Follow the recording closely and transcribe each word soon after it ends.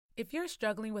If you're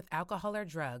struggling with alcohol or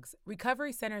drugs,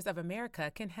 Recovery Centers of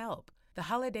America can help. The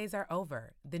holidays are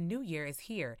over, the new year is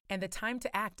here, and the time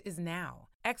to act is now.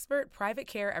 Expert private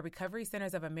care at Recovery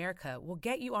Centers of America will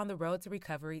get you on the road to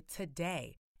recovery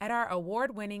today. At our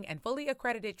award-winning and fully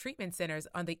accredited treatment centers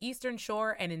on the Eastern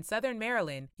Shore and in Southern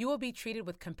Maryland, you will be treated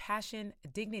with compassion,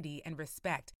 dignity, and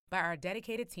respect by our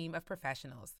dedicated team of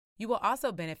professionals. You will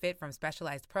also benefit from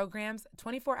specialized programs,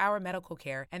 24-hour medical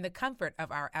care, and the comfort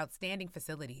of our outstanding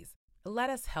facilities. Let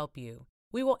us help you.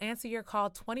 We will answer your call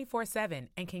 24/7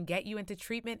 and can get you into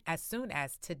treatment as soon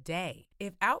as today.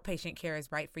 If outpatient care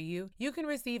is right for you, you can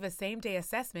receive a same-day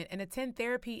assessment and attend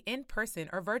therapy in person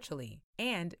or virtually.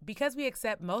 And because we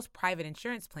accept most private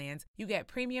insurance plans, you get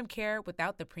premium care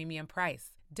without the premium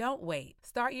price. Don't wait.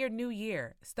 Start your new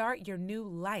year. Start your new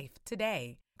life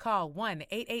today. Call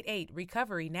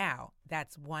 1-888-RECOVERY now.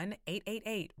 That's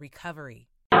 1-888-RECOVERY.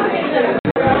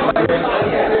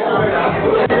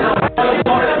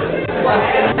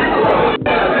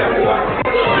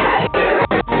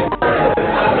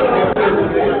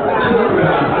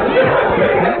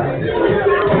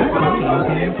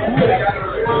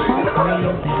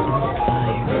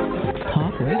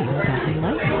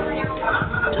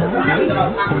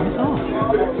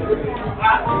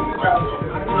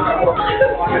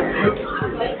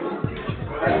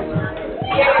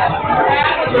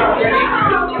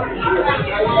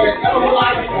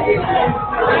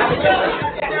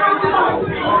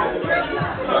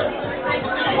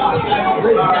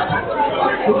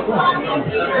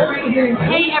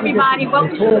 Hey everybody,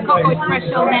 welcome to the Coco Express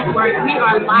Show Network. We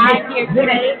are live here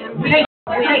today and we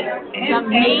are with the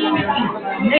main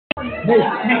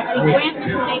Grant Community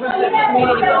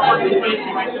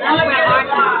Organization. That's where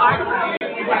artists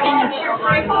independent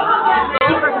artists,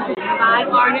 live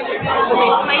artists, they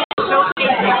play and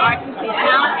showcase their artistic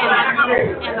talent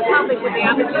and the public with the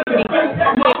opportunity to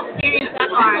experience that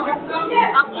art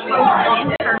up close and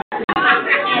in person.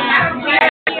 And we're here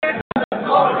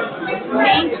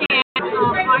Mainchance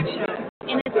art show,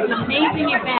 and it's an amazing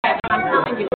event. I'm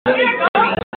telling you, it's really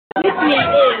great. Tiffany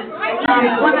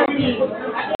is one of the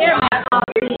chairmen of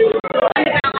the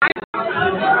Underground Art.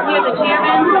 We're the chairman.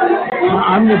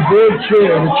 I'm the board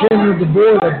chair, the chairman of the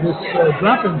board of this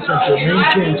drop-in center,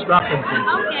 Mainchance Drop-in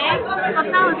Center. Okay, so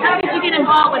tell us, how did you get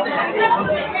involved with this?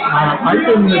 I've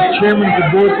been the chairman of the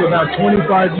board for about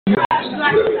 25 years,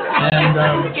 and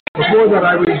before that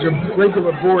I was a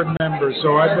regular board member,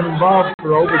 so I've been involved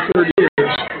for over 30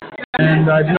 years, and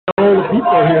I've known all the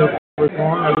people here for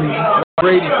long. I mean,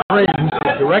 Reid,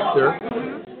 the director,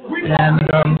 and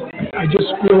I just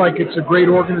feel like it's a great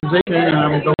organization, and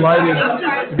I'm delighted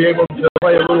to be able to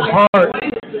play a little part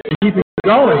in keeping it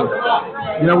going.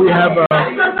 You know, we're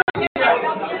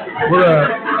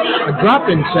a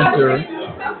drop-in center,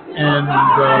 and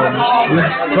we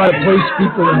try to place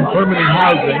people in permanent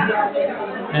housing,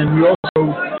 and we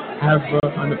also have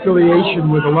an affiliation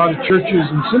with a lot of churches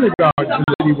and synagogues in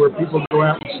the city where people go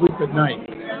out and sleep at night.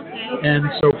 And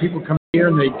so people come here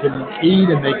and they can eat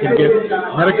and they can get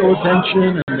medical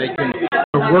attention and they can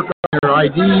work on their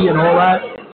ID and all that.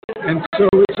 And so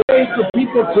it's a way for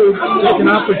people to take an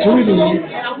opportunity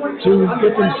to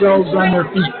get themselves on their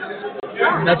feet.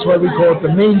 And that's why we call it the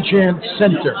Mainchance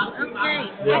Center.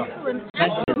 Okay,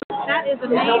 excellent. That is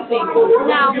amazing.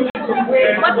 Now,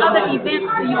 what other events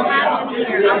do you have in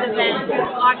here other than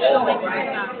art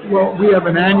showing? Well, we have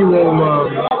an annual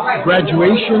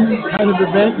graduation kind of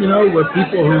event, you know, where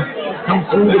people who come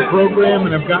through the program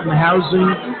and have gotten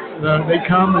housing, they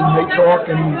come and they talk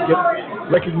and get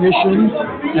recognition.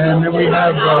 And then we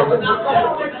have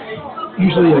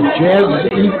usually a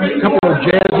couple of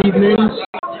jazz evenings,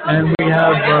 and we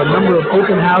have a number of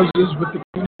open houses with the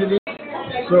community.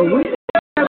 So we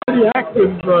have a pretty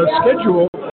active schedule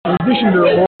in addition to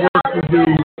all the work we do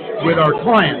with our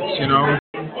clients, you know,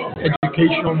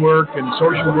 educational work and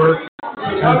social work,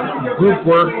 and group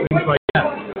work, things like that.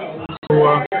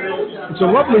 So it's a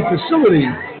lovely facility,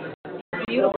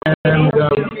 and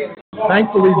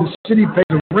thankfully the city pays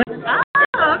the rent.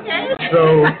 Oh, okay.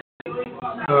 So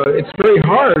it's very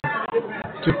hard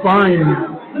to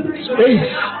find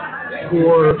space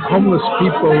for homeless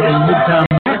people in Midtown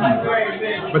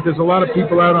Manhattan, but there's a lot of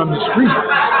people out on the street,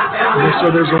 and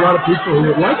so there's a lot of people who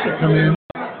would like to come in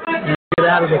and get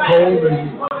out of the cold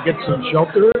and get some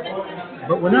shelter.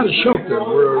 But we're not a shelter,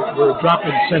 we're a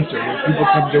drop-in center where people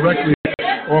come directly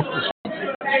off the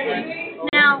street.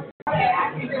 Now,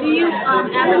 do you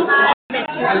advertise that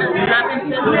you're a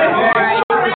drop-in center?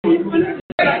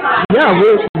 Yeah,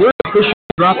 we're officially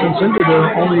drop-in center. There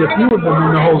are only a few of them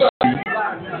in the whole city.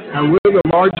 And we're the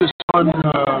largest one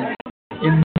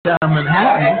in Midtown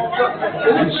Manhattan,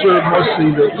 we serve mostly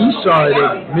the east side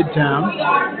of Midtown,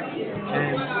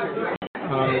 and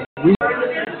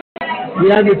we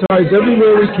advertise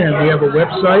everywhere we can. We have a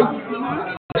website,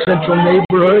 Central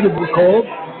Neighborhood, as we're called,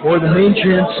 or the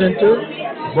Mainchance Center.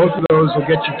 Both of those will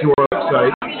get you to our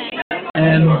website.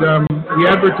 And we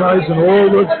advertise in all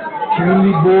the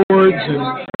community boards and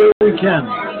where we can.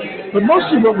 But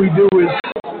mostly what we do is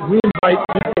we invite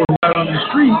people who are out on the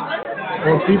street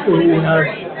or people who have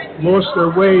lost their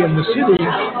way in the city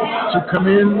to come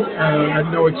in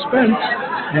at no expense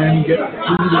and get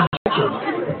food and shelter.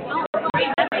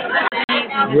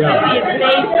 Yeah.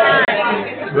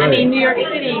 Right. I mean, New York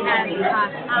City has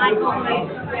high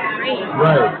homeless rate.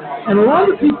 Right. And a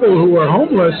lot of people who are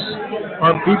homeless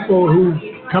are people who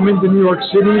come into New York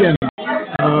City and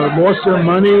lost their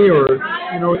money, or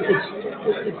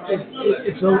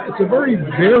it's a very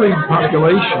varied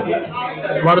population.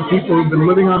 A lot of people who've been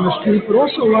living on the street, but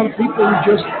also a lot of people who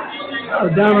just are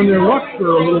down on their luck for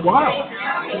a little while.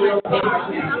 Really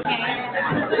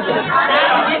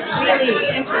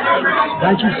interesting.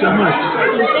 Thank you so much.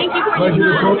 Thank you for Pleasure to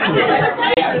talk to you.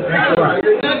 Thanks a lot.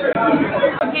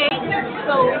 Okay,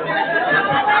 so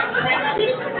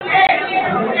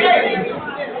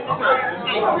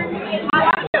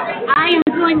I am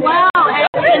doing well.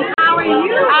 And how are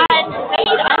you?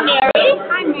 I'm Mary.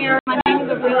 Hi, Mary. My name is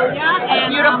Aurelia.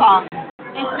 And, Beautiful.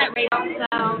 Isn't that right?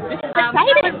 So,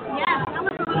 exciting. Tell us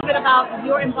a little bit about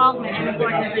your involvement in this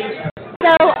organization.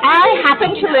 So I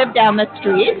happen to live down the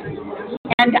street,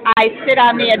 and I sit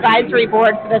on the advisory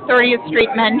board for the 30th Street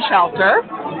Men's Shelter.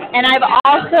 And I've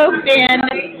also been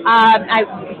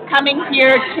coming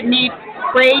here to meet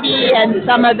Brady and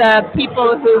some of the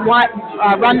people who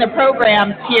run the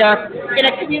programs here in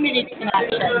a community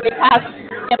connection, because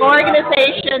if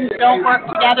organizations don't work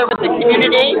together with the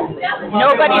community,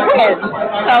 nobody wins.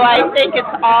 So I think it's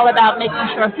all about making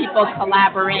sure people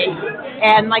collaborate.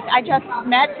 And I just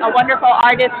met a wonderful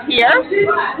artist here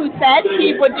who said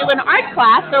he would do an art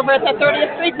class over at the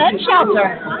 30th Street Men's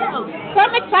Shelter. So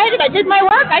I'm excited. I did my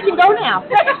work. I can go now.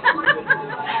 So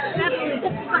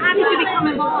how did you become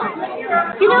involved?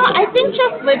 I think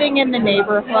just living in the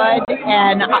neighborhood,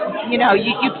 and you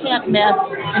can't miss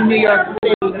in New York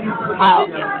City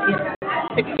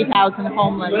 60,000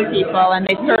 homeless people, and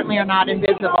they certainly are not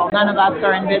invisible. None of us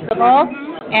are invisible.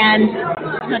 And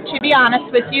to be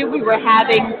honest with you, we were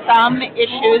having some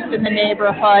issues in the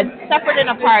neighborhood, separate and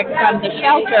apart from the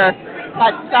shelter,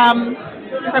 but some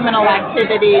criminal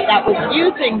activity that was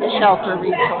using the shelter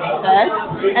resources.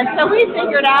 And so we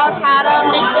figured out how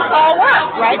to make this all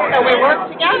work, right? So we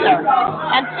worked together.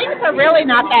 And things are really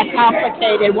not that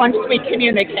complicated once we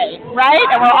communicate, right?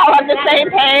 And we're all on the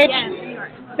same page.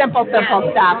 Simple stuff.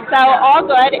 So all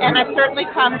good, and I've certainly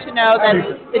come to know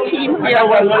that the team here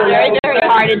works very, very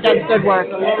hard and does good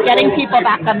work, getting people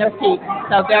back on their feet.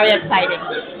 So very exciting.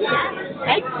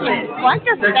 Thank you.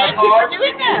 Wonderful. Thank you for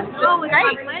doing this. Oh, it's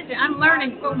my pleasure. I'm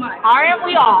learning so much. Aren't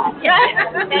we all? Yes.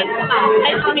 Thanks so much.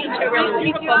 Nice to meet you. Really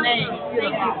beautiful name.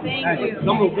 Thank you.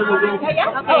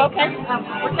 Yeah. Oh, okay.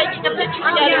 We're taking a picture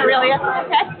together, Aurelia.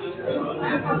 Okay.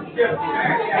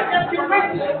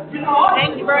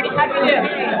 Thank you, Bernie. How do you do?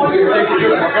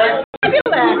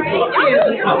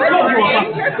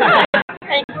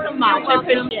 Thanks so much. I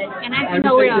appreciate it. And as you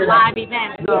know, we're a live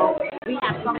event, so we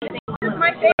have so many things. This is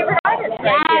my favorite artist.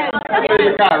 Yes.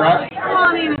 Favorite guy, right? Come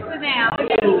on in and sit down.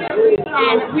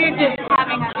 And we're just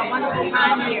having a wonderful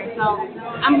time here, so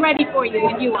I'm ready for you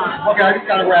when you are. Okay, I just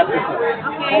gotta wrap this up.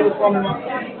 Okay.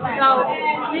 So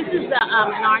this is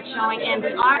an art showing, and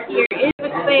the art here is for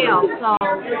sale. So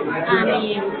I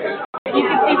mean, you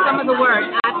can see some of the work.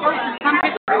 I posted some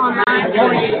pictures online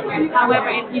for you. However,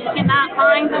 if you cannot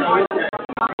find them or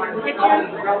pictures,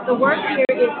 the work here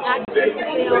is actually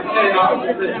for sale.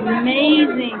 It's just an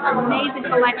amazing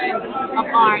collection of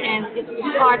art, and it's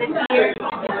two artists here.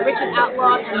 It's Richard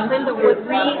Outlaw and Linda Reid.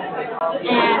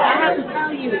 And I have to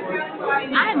tell you,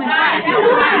 I'm impressed.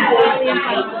 I'm really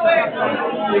impressed.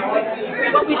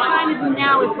 What we're trying to do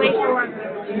now is wait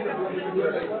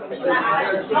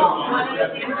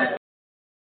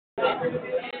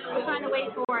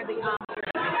for the artist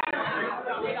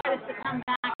to come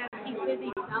back as he's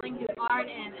busy selling his art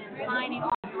and signing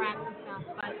autographs and stuff.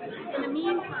 But in the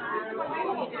meantime,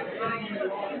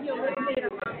 give you a little bit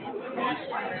of information.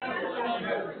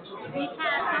 We've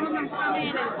had some of them come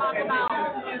in and talk about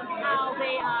how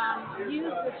they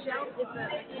use the shelter.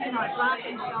 It's a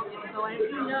drop-in shelter. So as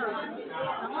you know,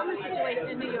 the homeless situation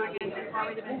in New York, as you've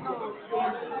already been told, is a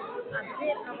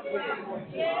bit of a problem.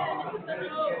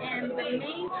 And the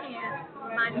Mainchance,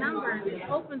 my numbers,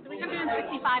 open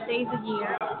 365 days a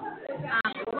year.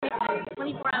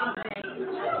 24 hours a day.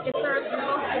 It serves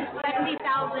close to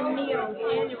 70,000 meals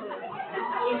annually. It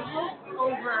hosts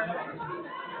over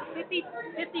 50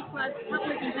 plus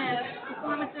public events,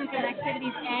 performances, and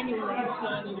activities annually.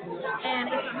 And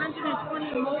it's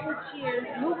 120 movable chairs,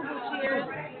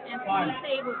 and 20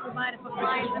 tables provided for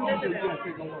clients and visitors.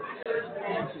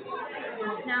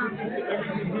 Now,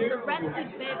 the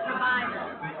rested bed provider.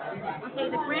 Okay,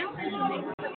 the Grand Central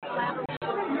Neighborhood collaborates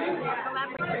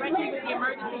directly with the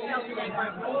emergency shelter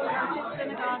network, churches,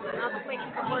 synagogues, and other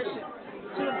places of worship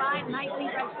to provide nightly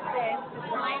rested beds to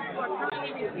clients who are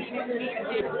currently receiving case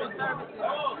management services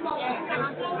and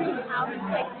counseling, housing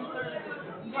placement services.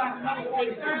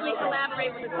 They currently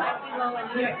collaborate with the Slightly Low in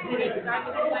New York City,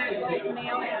 starting with both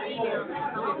male and female,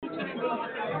 teaching and being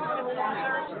supportive to the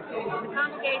church, the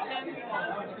congregation,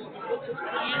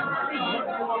 and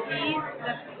sees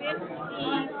the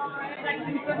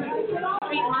 52nd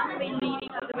Street monthly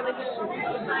meeting of the Religious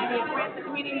Society of Cranston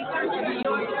Community Church in New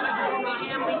York, the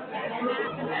family, and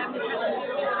Madison Avenue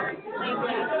Presbyterian Church, St.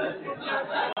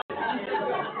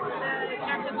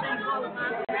 Church of St. Paul,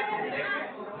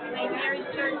 St. Mary's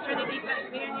Church, Trinity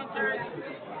Presbyterian Church,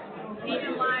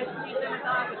 Stephen Wise Street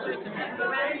Synagogue, the Church of St.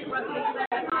 Barrett, Brooklyn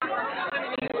Synagogue,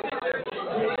 Trinity Church, Church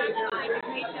of St.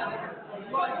 Mainchance Gallery.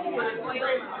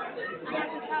 I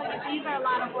have to tell you, these are a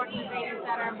lot of organizations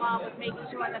that are involved with making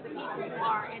sure that the people who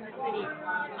are in the city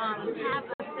have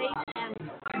a safe and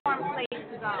warm place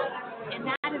to go. And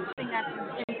that is something that's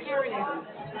imperative,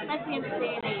 especially in this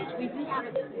day and age. We do have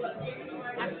a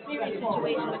serious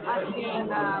situation with us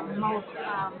being the most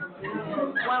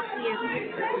wealthiest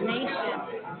nation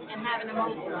and having the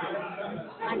most,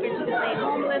 I guess you could say,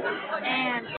 homeless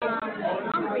and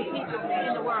hungry people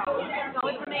in the world. So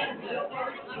it's amazing.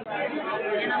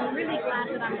 And I'm really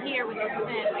glad that I'm here with this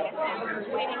event. Like I said, we're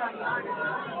waiting on the artists.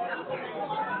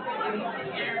 And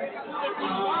if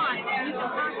you want, you can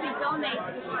possibly donate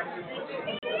to this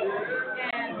organization.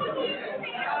 And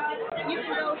you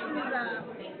can go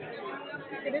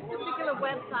to this particular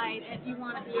website if you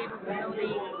want to be able to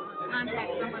donate.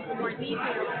 Contact someone for more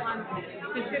details on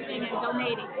contributing and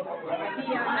donating.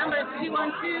 The number is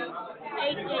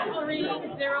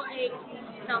 212-883-08.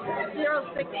 No,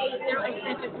 0680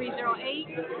 extension 308.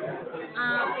 It's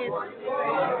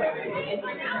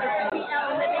CL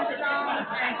Livingstone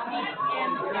and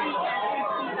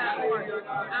CNC@cc.org.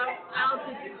 I'll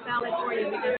just spell it for you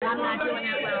because I'm not doing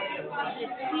it well. It's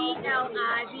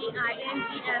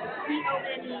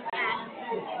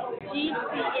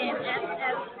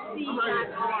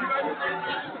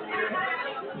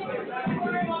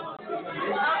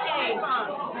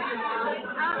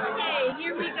Okay,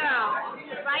 here we go.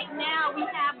 Right now we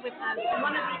have with us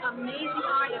one of the amazing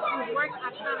artists whose work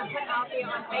I've kind of put out there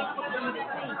on Facebook for you to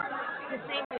see. His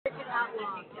name is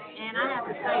Outlaw. And I have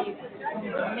to tell you,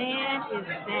 the man is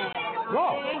bad.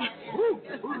 Okay? Who's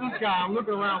this guy? I'm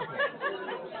looking around for him.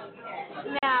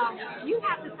 Now, you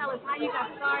have to tell us how you got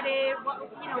started, what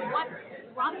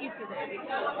brought you to this.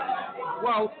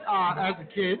 Well, as a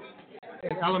kid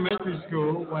in elementary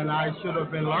school, when I should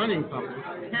have been learning something,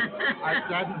 I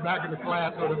sat in the back of the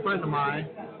class with a friend of mine.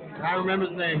 I remember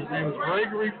his name. His name was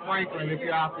Gregory Franklin, if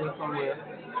you're out there somewhere.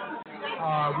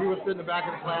 We would sit in the back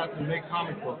of the class and make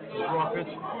comic books and draw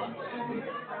pictures.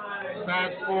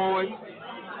 Fast forward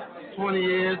 20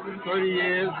 years, 30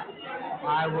 years,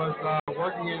 I was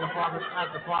working in the Department of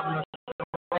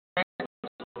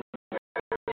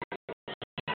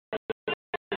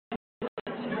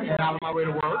and out of my way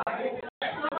to work, and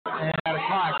had a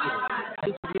car accident.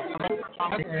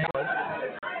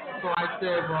 So I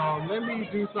said, well, let me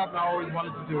do something I always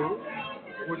wanted to do,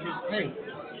 which was paint.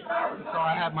 So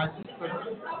I had my sister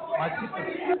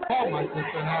called my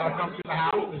sister and had her come to the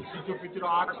house, and she took me to the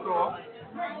art store,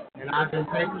 and I've been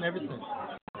painting ever since.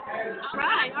 All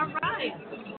right.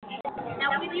 Now,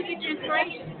 when did you get your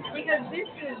inspiration? Because this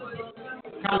is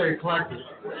kind of eclectic.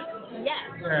 Yes.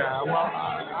 Yeah, well,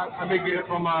 I may get it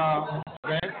from a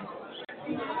event,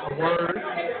 a word.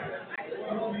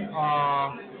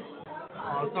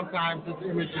 Sometimes this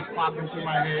image just pops into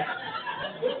my head.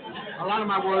 A lot of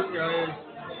my work is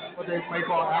what they may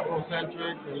call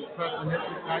Afrocentric and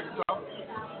personalistic type stuff.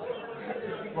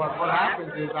 But what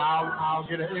happens is I'll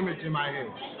get an image in my head.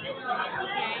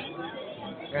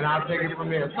 And I'll take it from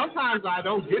there. Sometimes I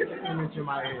don't get the image in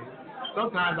my head.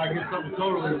 Sometimes I get something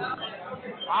totally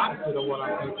opposite of what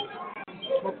I'm thinking.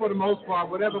 But for the most part,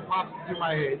 whatever pops into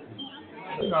my head,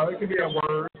 it can be a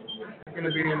word, it can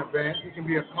be an event, it can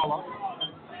be a color.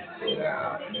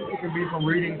 It can be from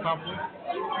reading something,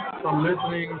 from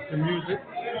listening to music.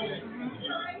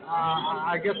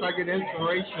 I guess I get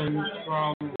inspiration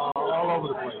from all over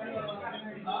the place.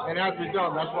 And as a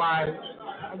result, that's why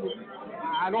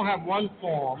I don't have one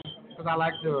form because I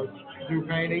like to do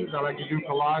paintings, I like to do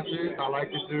collages, I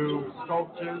like to do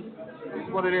sculptures.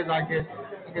 It's what it is. I get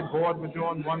bored with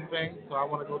doing one thing, so I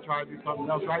want to go try to do something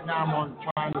else. Right now, I'm on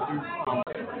trying to do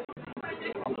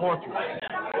a portrait,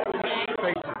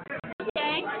 faces.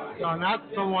 So not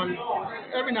someone.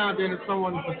 Every now and then it's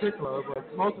someone in particular,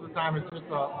 but most of the time it's just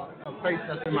a face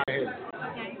that's in my head.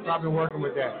 So I've been working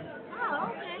with that.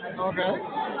 Oh, okay.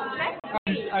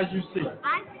 Okay. As you see.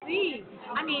 I see.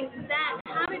 I mean,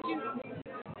 how did you,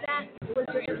 that was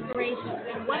your inspiration,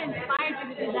 and what inspired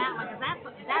you to do that one? Because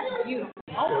that's beautiful.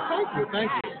 Oh, well, thank you.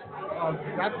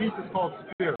 That piece is called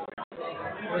Spirit.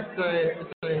 It's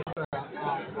a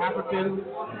African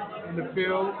in the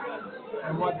field,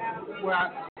 and where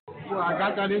I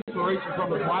got that inspiration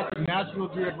from was watching National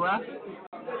Geographic,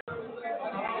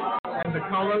 and the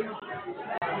colors,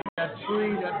 that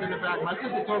tree that's in the back. My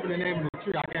sister told me the name of the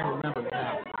tree. I can't remember it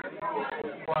now.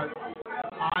 But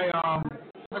I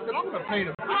said I'm going to paint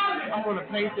it. I'm going to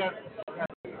paint that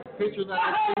picture that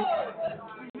I see,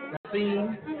 that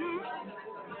scene,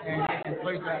 and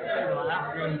place that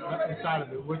African inside of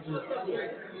it, which is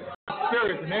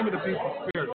Spirit. The name of the piece is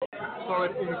Spirit. So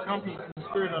it encompasses the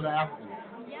spirit of the African,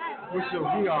 which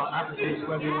we are Africans,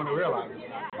 whether you want to realize it.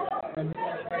 And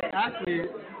actually,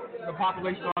 the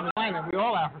population on the planet, we're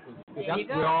all Africans.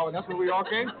 That's where we all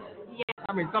came from. Yeah.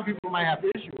 I mean, some people might have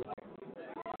issue with it.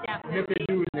 Yeah. And if they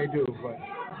do, they do. But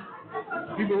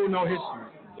people who know history,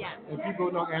 and people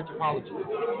who know anthropology,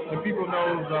 and people who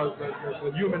know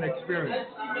the human experience,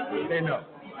 they know.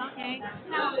 Okay.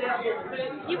 Now,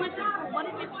 you went to school. What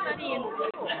did you study in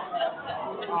school?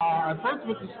 I first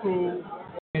went to school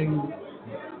in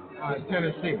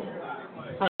Tennessee.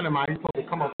 A friend of mine, he's supposed to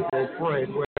come up with Reid,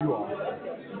 where you are.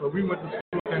 But we went to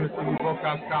school in Tennessee. We both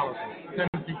got scholarships.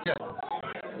 Tennessee Tech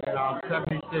in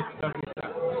 76,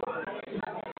 77.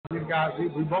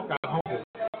 We both got homework.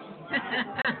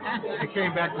 I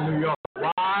came back to New York.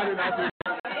 Why did I do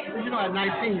that? At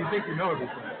 19, you think you know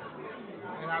everything.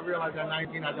 And I realized at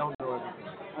 19, I don't know everything.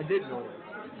 I did know everything.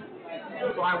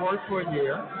 So I worked for a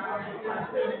year,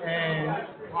 and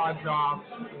hard job,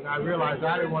 and I realized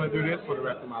I didn't want to do this for the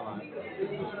rest of my life.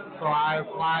 So I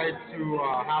applied to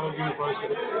Howard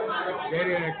University. They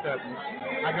didn't accept me.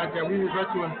 I got that. We regret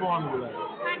to inform you later.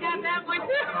 I got that one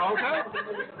too. Okay.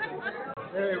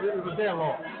 It was their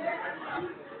law.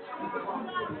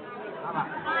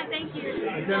 Hi, thank you.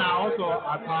 And then I also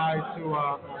applied to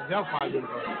Delphi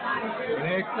University, and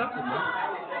they accepted me.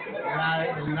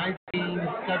 And in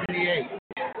 1978,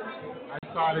 I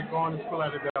started going to school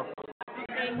at the Delphi.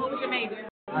 And what was your major?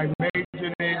 I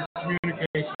majored in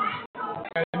communication.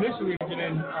 I initially majored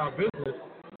in business.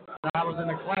 And I was in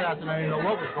the class and I didn't know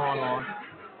what was going on.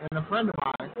 And a friend of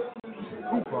mine,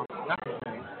 Cooper, that's his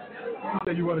name, he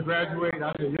said, "You want to graduate?"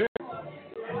 I said, "Yeah."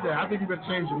 He said, "I think you better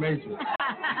change your major."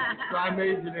 So I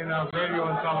majored in radio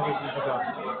and television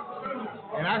production.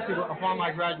 And actually, upon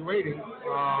my graduating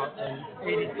in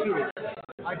 '82,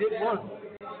 I did work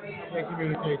in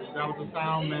communications. I was a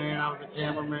sound man, I was a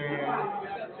cameraman,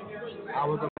 I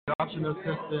was a production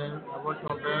assistant. I worked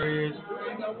on various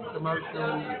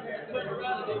commercials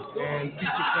and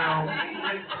feature films.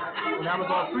 And that was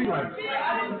all freelance.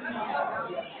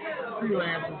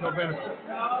 Freelance with no benefit.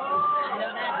 I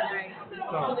know that's right.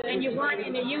 So, And you weren't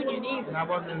in the union either. and I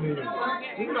wasn't in the union.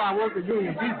 Even though I worked with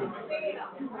union people,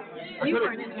 You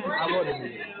weren't in the I wasn't in the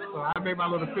union. So I made my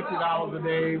little $50 a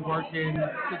day, working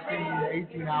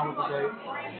 16, 18 hours a day.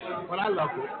 But I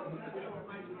loved it.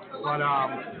 But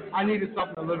I needed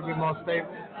something a little bit more stable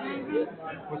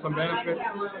with some benefits.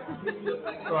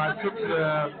 So I took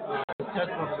the test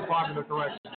for the Department of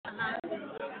Corrections.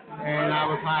 And I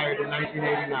was hired in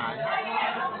 1989.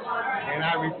 And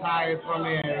I retired from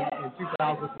there in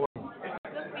 2014. Good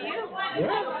for you.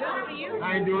 Yeah. Good for you.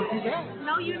 I ain't doing too bad.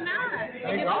 No, you're not.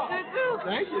 Thank You God. look good too.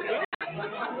 Thank you.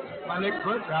 My next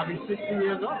birthday, I'll be 60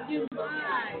 years old. You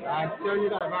lied. I tell you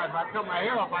that if I cut my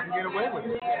hair off, I can get away with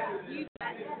it.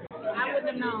 I wouldn't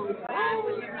have known. I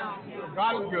wouldn't have known.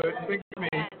 God is good. Big to me.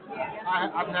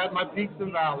 I've had my peaks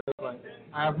and valleys, but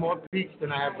I have more peaks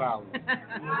than I have valleys.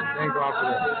 Thank God for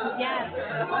that. Yes.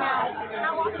 Now,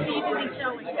 how often do you do these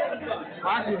showings?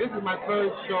 Well, actually, this is my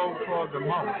third show for the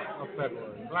month of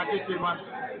February. Black History Month,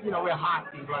 we're hot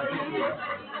in Black History Month.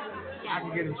 I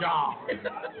can get a job,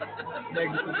 make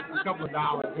a couple of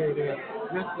dollars here there,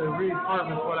 just to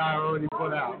repurpose what I already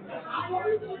put out.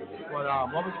 But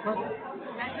what was the question?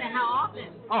 I said, how often?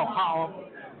 Oh, how often?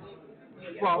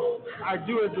 Well, I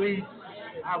do at least,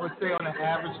 I would say on an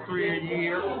average 3 a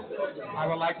year. I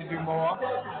would like to do more.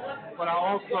 But I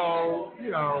also,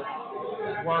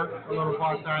 work a little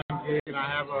part-time gig, and I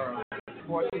have a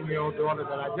 14-year-old daughter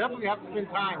that I definitely have to spend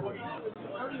time with.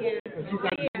 Oh, yeah. And she's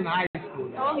in high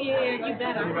school. Oh, yeah, you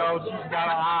better. You know, she's got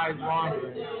her eyes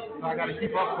wandering, so I got to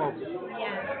keep up focused.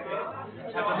 Yeah.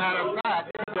 As a matter of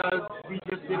fact, we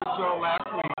just did a show last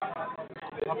week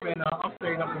up in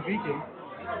upstate, up in Beacon.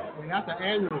 And that's an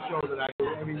annual show that I do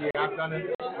every year. I've done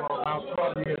it for about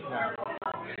 12 years now.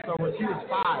 So when she was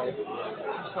 5, she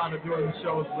started doing the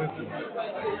shows with me.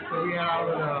 So we had our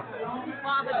little...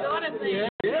 Father-daughter thing.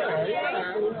 Yeah.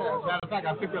 Matter of fact,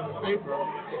 I picked up the paper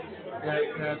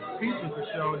that features the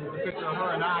show, and there's a picture of her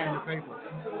and I in the paper.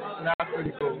 So that's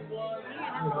pretty cool. You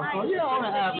know, so yeah, on the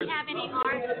average. Do you have any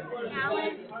art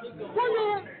talent? Well,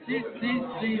 yeah. She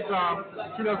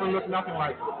doesn't look nothing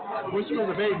like her. When she was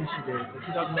a baby, she did, but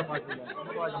she doesn't look like me. She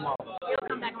looks like a mom. You'll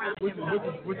come back around.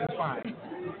 Which is fine.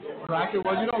 So I said,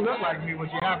 well, you don't look like me, but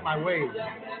you have my ways.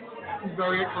 She's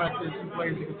very eclectic. She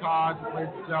plays the guitar, she plays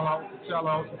the cello, she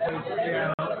plays the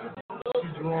piano, she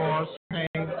draws, she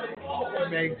paints, she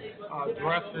makes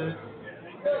dresses.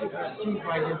 She's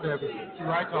like into everything. She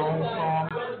writes her own songs.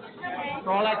 So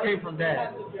all that came from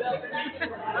Dad. I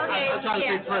try to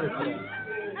take credit for it.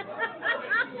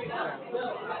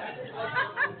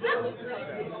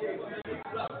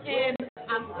 And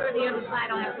I'm sure the other side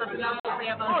don't have something else to say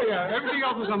about Oh, yeah. Everything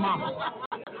else was her mama.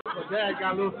 But Dad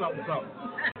got a little something.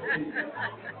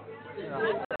 That's a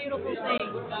beautiful thing.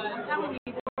 I'm telling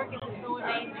you, the work is so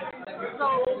amazing. So,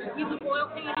 you do oil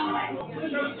painting?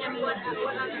 And what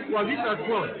other? Well, these are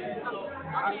quilling.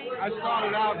 I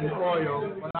started out in oil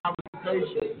when I was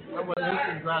patient. That was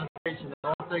instant gratification. It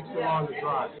all takes so long to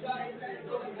dry.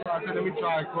 So I said, let me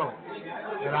try acrylic.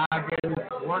 And I've been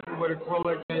working with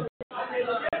acrylic since,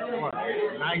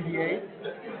 98?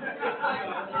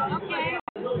 Okay.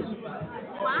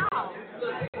 Wow.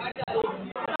 So,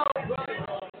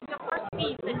 the first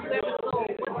piece that you ever sold,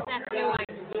 what's that feel like?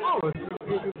 Oh,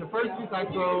 the first piece I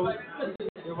sold,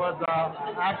 it was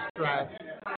abstract,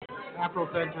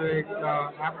 Afrocentric,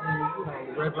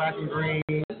 African, red, black, and green,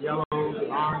 yellows,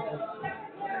 and oranges.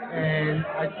 And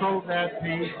I sold that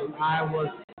piece, and I was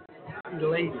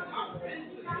elated.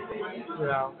 You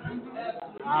know,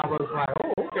 I was like,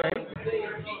 oh, okay.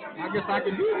 I guess I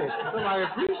can do this. Somebody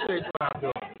appreciates what I'm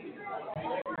doing.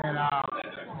 And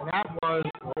that was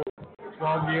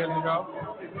 12 years ago.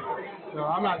 So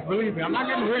I'm not, believe me, I'm not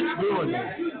getting rich doing this.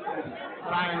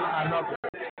 But I love it.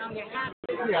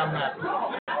 Yeah, I'm happy.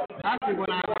 Actually,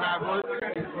 when I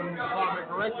worked in the Department of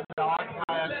Corrections, the art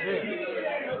class there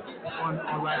on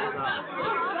Rikers Island.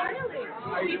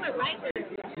 Oh, really? You were Rikers?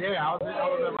 Yeah, I was at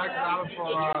Rikers Island for.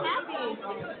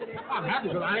 I'm happy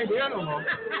because I ain't there no more.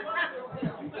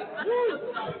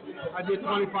 I did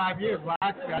 25 years. Well,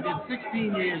 actually, I did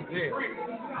 16 years there.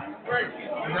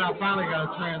 And then I finally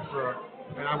got a transfer,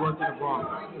 and I worked in the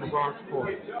Bronx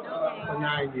Port for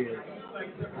 9 years.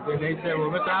 And then they said,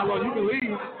 well, Mr. Outlaw, you can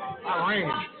leave. I ran.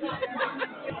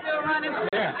 You're still running?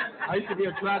 Yeah. I used to be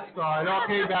a track star. It all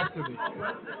came back to me.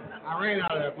 I ran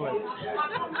out of that place.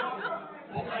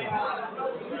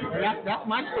 And that's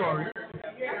my story.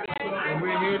 And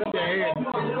we're here today, and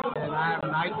I have a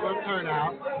nice little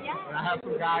turnout. And I have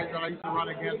some guys that I used to run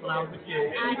against when I was a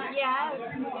kid. Yes.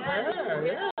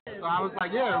 Yeah. So I was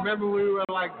like, yeah, remember we were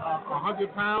like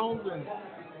 100 pounds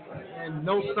and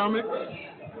no stomach?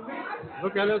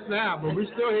 Look at us now, but we're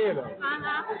still here, though.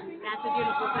 That's a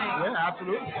beautiful thing. Yeah,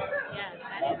 absolutely. Yes,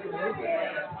 absolutely.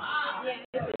 Yeah,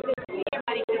 it's good to see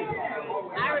everybody.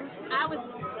 I was a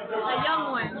young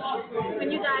one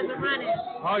when you guys were running.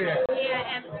 Oh, yeah.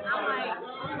 Yeah, and I'm like,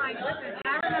 oh my goodness.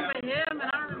 I remember him, and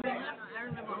I remember him. I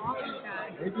remember all of you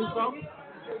guys. Ain't you something?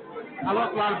 I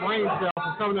lost a lot of brain cells,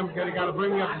 and some of them got to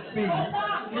bring me up to speed.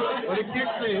 But it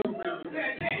kicks in.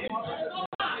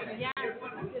 Yes,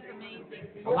 it's amazing.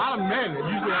 A lot of men, and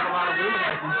usually have a lot of women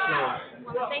at these shows.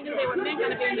 Well, if they knew they were men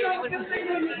going to be here, they would have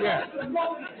been. Yeah.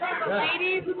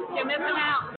 Ladies, you're missing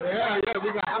out. Yeah,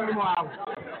 we got how many more hours?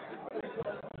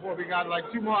 Boy, we got like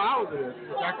 2 more hours of this.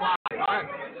 That's why. Right.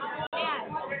 Yeah.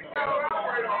 So,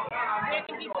 where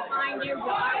can people find you, your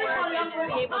artwork, and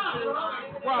be able to?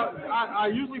 Well, I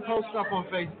usually post stuff on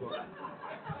Facebook.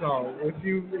 So if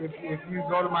you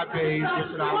go to my page,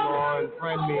 Get It Outlaw, and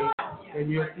friend me, then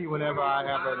you'll see whenever I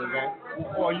have an event.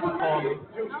 Or you can call me.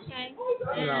 Okay.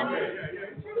 You know.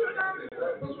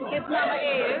 His number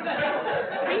is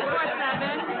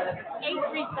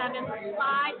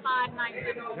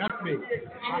 347-837-5597. That's me. And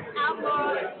it's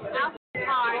outlaw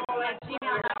at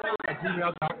gmail.com. At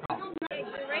gmail.com. Okay,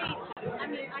 great. I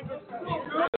mean, I just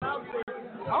love this.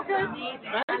 Okay.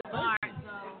 Thanks.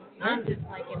 I'm just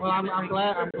like, well, I'm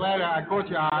glad I caught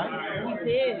your eye. You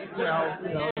did. You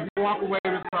know, you walk away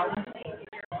with something.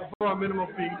 for a minimum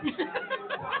fee.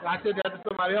 I said that to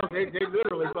somebody else. They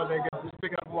literally thought they could just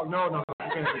pick it up and walk. No, you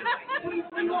can't do it.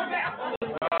 No.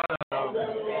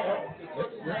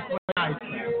 It's nice.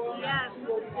 Yes.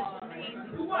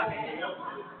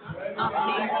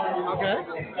 Okay.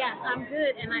 Yes, I'm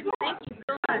good, and I thank you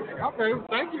so much. Okay,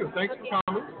 thank you. Thanks for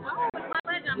coming. Oh, it's my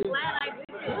pleasure. I'm glad I did.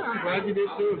 Yeah, I'm glad you did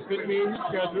too. It's fit me in your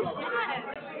schedule.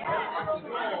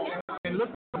 And look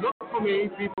for me,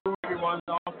 people, everyone,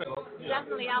 on Facebook.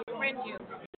 Definitely, I'll friend you.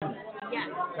 Yes.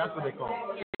 That's what they call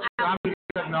it. Yeah. I'm just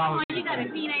technology. You got a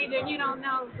teenager and you don't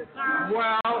know the term.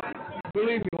 Well,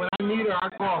 believe me, when I need her, I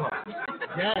call her.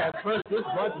 Dad, press this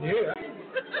button here.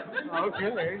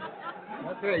 Okay.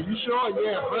 Okay, you sure?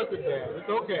 Yeah, press it, Dad. It's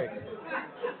okay.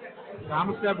 I'm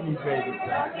a 70s baby.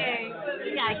 Okay.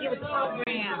 You gotta get with the program.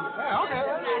 Yeah, okay.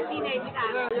 You got a teenager, you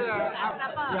gotta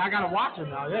step up. Yeah, I gotta watch it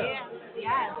now, yeah.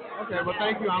 Yes. Okay, well,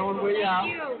 thank you. I don't want to wait you out.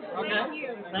 Okay. Thank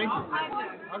you. Thank you.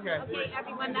 Okay. Okay. Okay,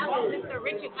 everyone, that was Mr.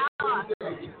 Richard Outlaw.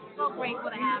 So grateful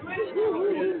to have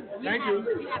you. Thank you.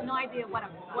 You have no idea what a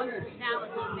wonderful,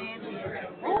 talented man he is.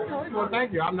 Okay, well, thank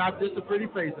you. I'm not just a pretty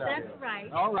face out That's there. right.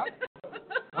 All right.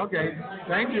 Okay,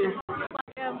 thank you. So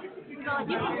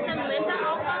you can send Linda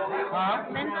over? Huh?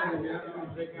 Linda?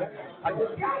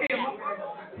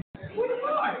 So,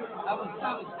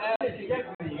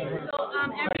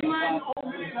 everyone,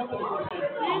 this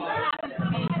happens to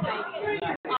be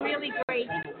like a really great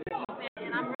event,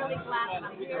 and I'm really glad that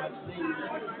I'm here.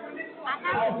 I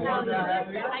have to tell you,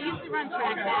 I used to run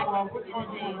track back in the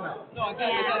day, and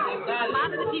a lot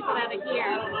of the people that are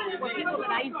here were people that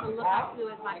I used to look up to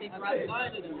as my big brothers,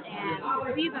 and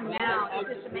to see them now, it's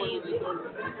just amazing.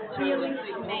 It's really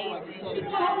amazing.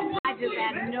 I just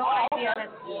had no idea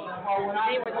that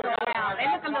they were still around. They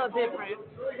look a little different,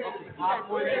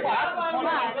 but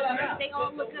they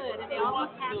all look good, and they all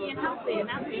look happy and healthy, and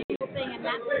that's a beautiful thing, and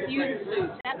that's the beauty.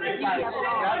 That's the beauty of it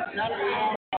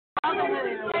all. And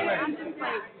I'm just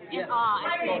like in awe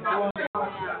at seeing how people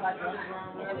are.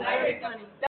 It's very funny.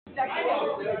 That's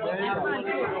fun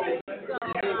too. So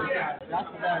I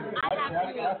have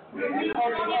to see if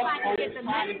I can get the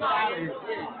next artist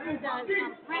who does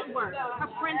print work. Her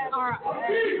prints are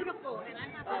beautiful, and I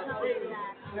have to tell you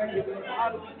that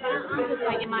I'm just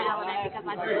like in my element because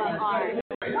I just love art.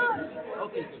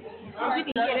 As you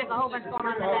can hear, there's a whole bunch going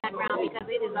on in the background because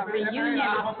it is a reunion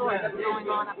of sorts going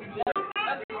on up in here.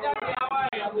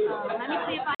 Let me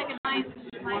see if I can find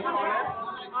my artist.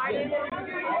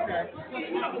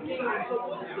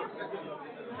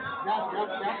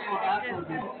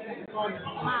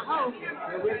 My host.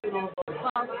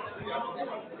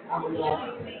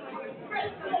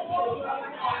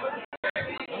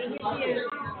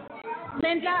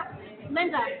 Linda.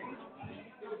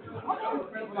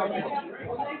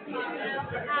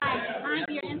 Hi, I'm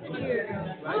your interviewer.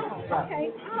 Okay.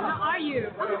 How are you?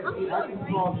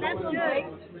 That's good.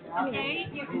 Okay.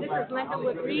 This is Linda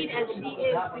with Reid, and she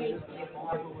is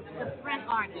the print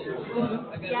artist.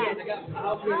 Yes.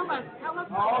 Tell us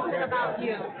a little bit about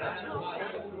you.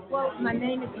 Well, my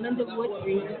name is Linda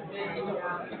Woodreed, and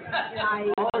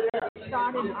I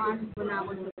started art when I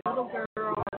was a little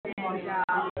girl, and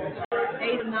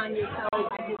 8 or 9 years old,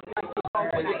 I just like to go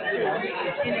what I do.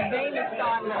 And it mainly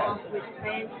started off with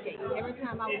landscape. Every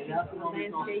time I would do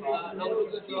landscape, and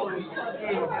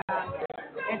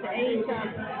at the age of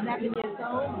 11 years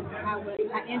old,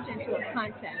 I entered into a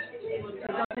contest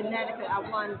to go to Connecticut.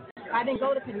 I didn't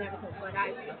go to Connecticut, but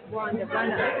I won the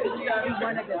runner-up, be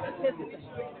one of the participants.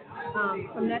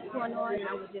 From that point on,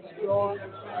 I would just draw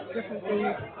different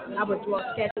things. I would draw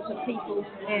sketches of people,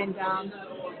 and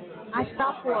I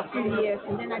stopped for a few years,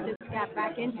 and then I just got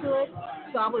back into it.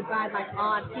 So I would buy like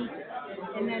odd pieces,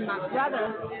 and then my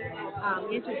brother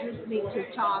introduced me to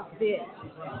Charles Bidd,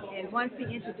 and once he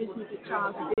introduced me to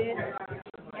Charles Bidd,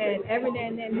 and every now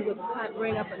and then he would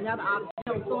bring up another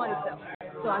object, so on and so.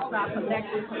 So I started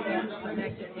collecting, and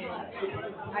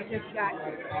I just got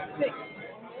fixed.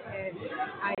 And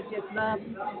I just love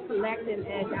collecting,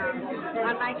 and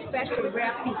I like special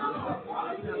rare pieces.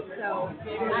 So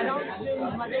I don't do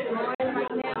much drawing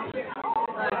right now,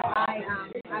 but I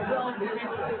will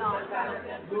present it all.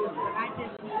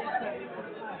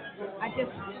 I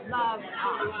just love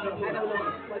art. I don't know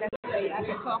what else to say. I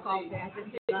can talk all day. I just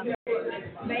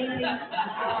mainly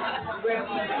rare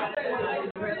pieces.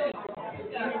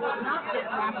 And it's not just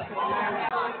African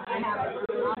American. I have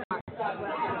a lot of art as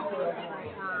well.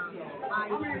 I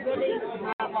really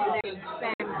love collecting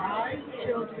families,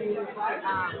 children,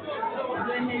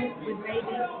 women with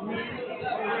babies, men,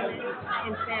 women,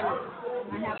 and families.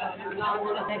 I have a large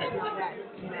collection of that.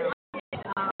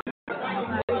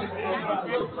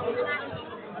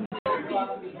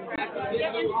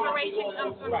 inspiration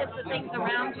comes from just the things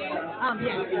around you?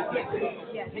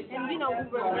 Yes. And you know, you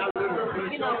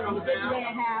didn't really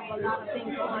have a lot of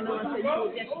things going on, so you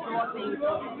would just draw things.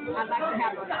 I like to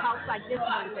have a house like this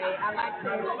one day. I like to,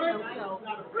 so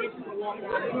it's,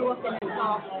 I grew up in the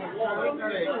South, and I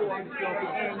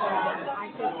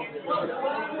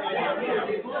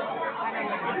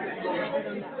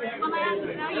Well, I have to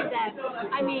tell you that,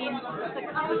 I mean, the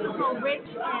colors are so rich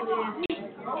and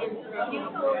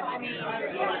beautiful. I mean, you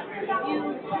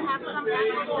have some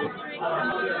Afrocentric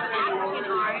African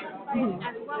art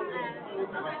as well as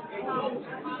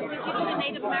did you do the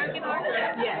Native American art?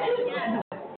 Yes.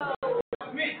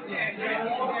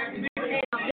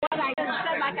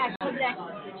 I collect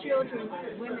children,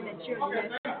 women and children.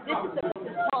 This is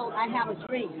called I Have a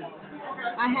Dream.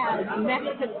 I have a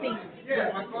Mexican piece, a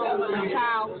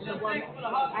child, a woman.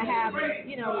 I have,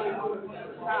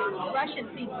 Russian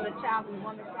piece for the child and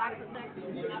woman. So I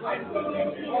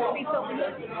collect piece over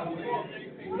here.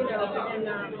 And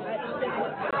I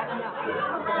don't know.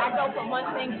 I go from one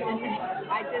thing to the next.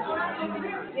 I just,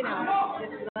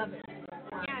 just love it.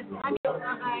 Yes, I mean,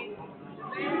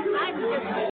 I'm just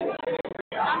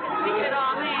taking it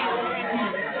all in,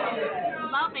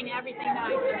 loving everything that I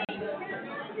see.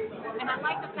 And I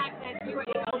like the fact that you were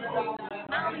able to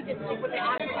not only just stick with the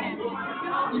African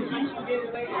culture, but you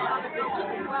do other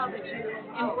cultures as well that you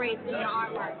embrace in your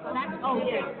artwork. So that's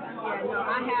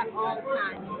I have all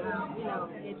kinds.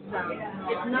 It's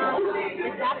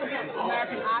African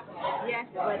American art, yes,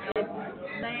 but it's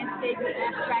landscape,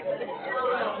 abstract.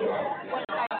 What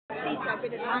I teach, I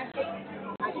really like it.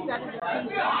 I studied the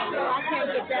piece, so I can't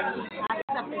get that piece. I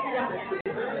accept it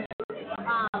simply.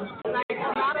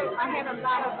 I had a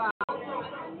lot of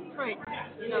print,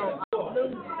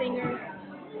 blues singers.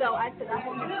 So I said I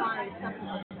want to find something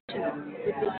original with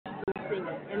these blues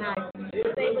singers, and I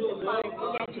was able to find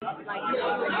sketches like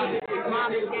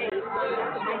Marvin Gaye. I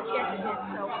sketched it,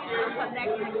 so I'm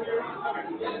collecting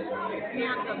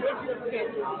original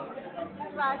sketches.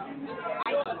 Plus,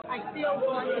 I still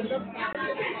want to look at a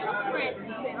print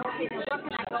and say, okay, now what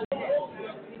can I go with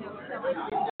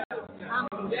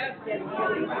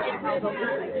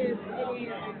this?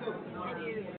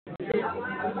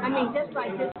 I mean, just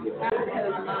like this is an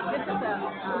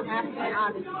African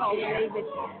artist called David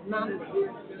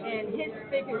Mumford, and his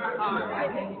figures his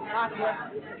artwork,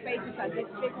 the faces are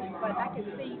just figures, but I can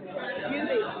see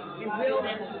beauty and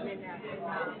realness in that.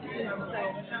 So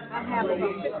I have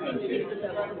about 15 pieces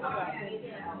of it.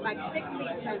 Like 6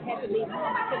 pieces I had to leave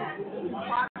home. I couldn't even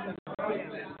walk them.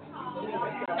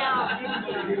 Now,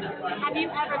 have you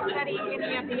ever studied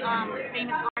any of the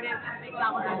famous artists,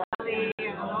 Salvador Dali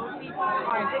and those people,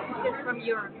 or this is just from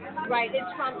Europe? Right,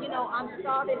 it's from,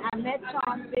 I met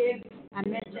Charles Biggs, I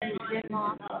met James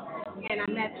Denmark, and I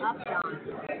met Upjohn.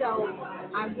 So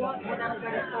what I'm going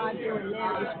to start doing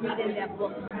now is reading their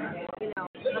books,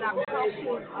 but I'm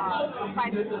also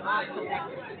quite a few art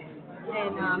collectors.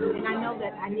 And I know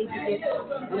that I need to get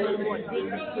a little more deep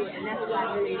into it, and that's why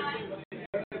I really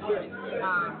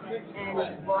and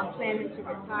I'm planning to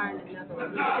retire in another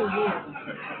 2 years.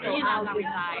 So you're not going to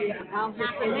retire. Yeah, I'll just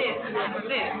not the lift.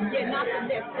 Yeah, not the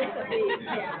lift. It's a big,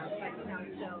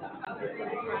 so I'm just going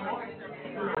to try.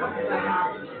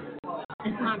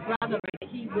 But my brother,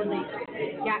 he really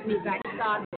got me back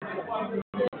started.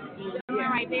 Yeah,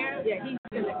 right there? Yeah, he's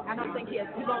gonna. I don't think he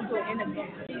won't do anything.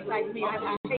 He's like me. I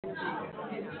hate it.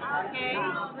 Okay,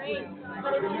 great.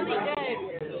 But it's really good.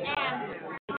 And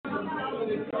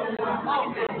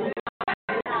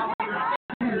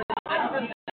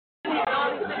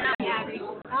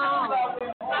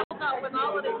with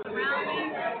all of this surrounding,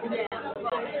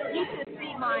 you should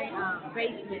see my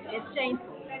basement. It's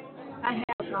shameful. I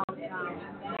have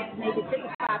maybe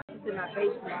 55 pieces in my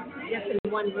basement, just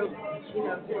in one room.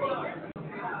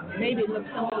 Maybe it looks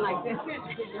something like this.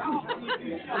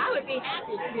 I would be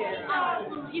happy. Yeah.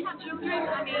 Do you have children?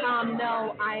 I mean,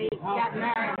 no, I got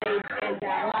married and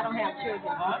I don't have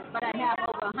children, but I have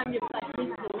over 100 plus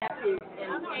nieces and nephews. And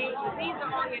okay, these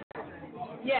are all your children.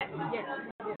 Yes,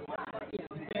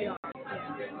 they are.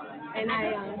 And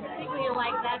I particularly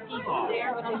like that piece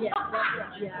there.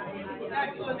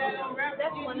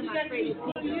 That's one of my favorite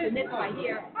pieces. And this right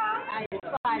here, I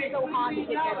tried so hard to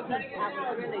get that piece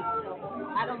out. Really, so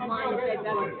I don't mind if they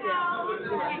don't sell.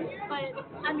 But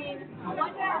I mean,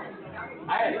 what kind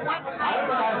of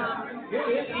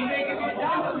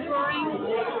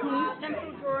pencil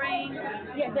drawing?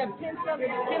 Yeah, the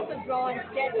pencil drawing,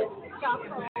 sketches,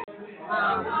 charcoal.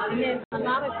 And then a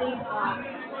lot of these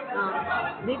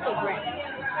lithographs,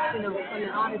 from the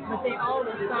artists, but they're all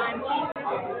the signed pieces.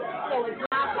 So it's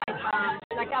not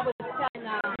like I was telling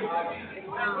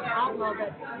Outlaw,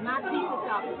 but my pieces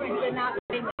are print. They're not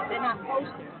famous. They're not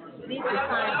posted. These are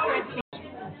signed print pieces.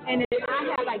 And if I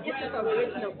have, like, this is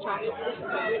original chocolate. This is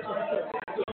original too.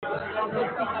 All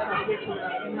those pieces are original.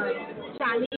 And my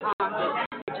Chinese art,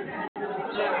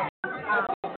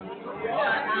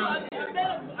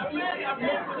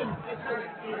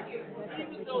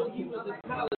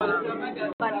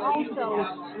 but also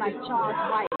like Charles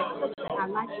White. I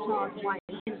like Charles White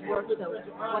and his work, so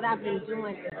what I've been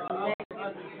doing is collect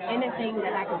anything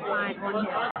that I can find on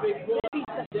his.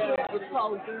 It's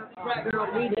called Girl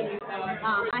Reading.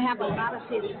 I have a lot of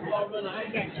his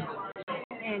sketches,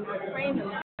 and I frame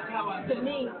them. To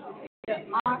me, the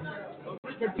art,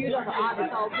 the beauty of the art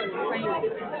is also in the framing. That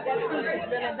piece is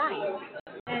really nice.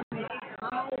 And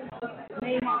I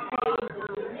may have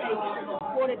paid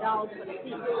 $40 for the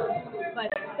piece, but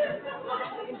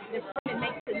the framing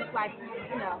makes it look like,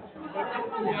 you know,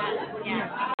 it's,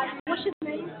 yeah. What's your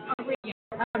name?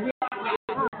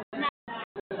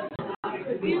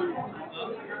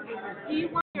 Do you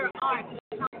want your art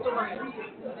to come to us?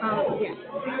 Yes.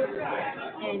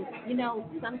 And, you know,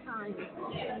 sometimes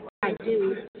I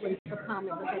do, when people come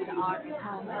and look at the art at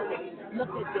home, look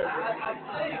at this.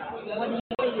 What do you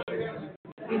see?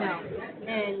 You know,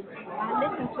 and I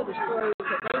listen to the stories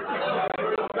that they tell.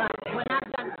 But when I've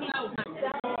done pieces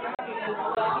myself, you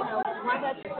know, why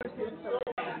does this person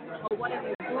or whatever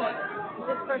they're doing? Is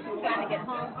this person trying to get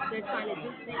home? They're trying to do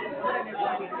things. What are they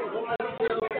trying to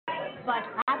do? But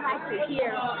I like to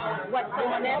hear what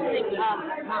someone else thinks of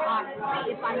my art,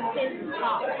 see if I can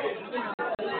talk. You know,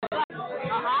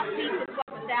 an art piece is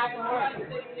worth 1,000 words.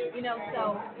 You know,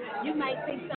 so you might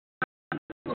see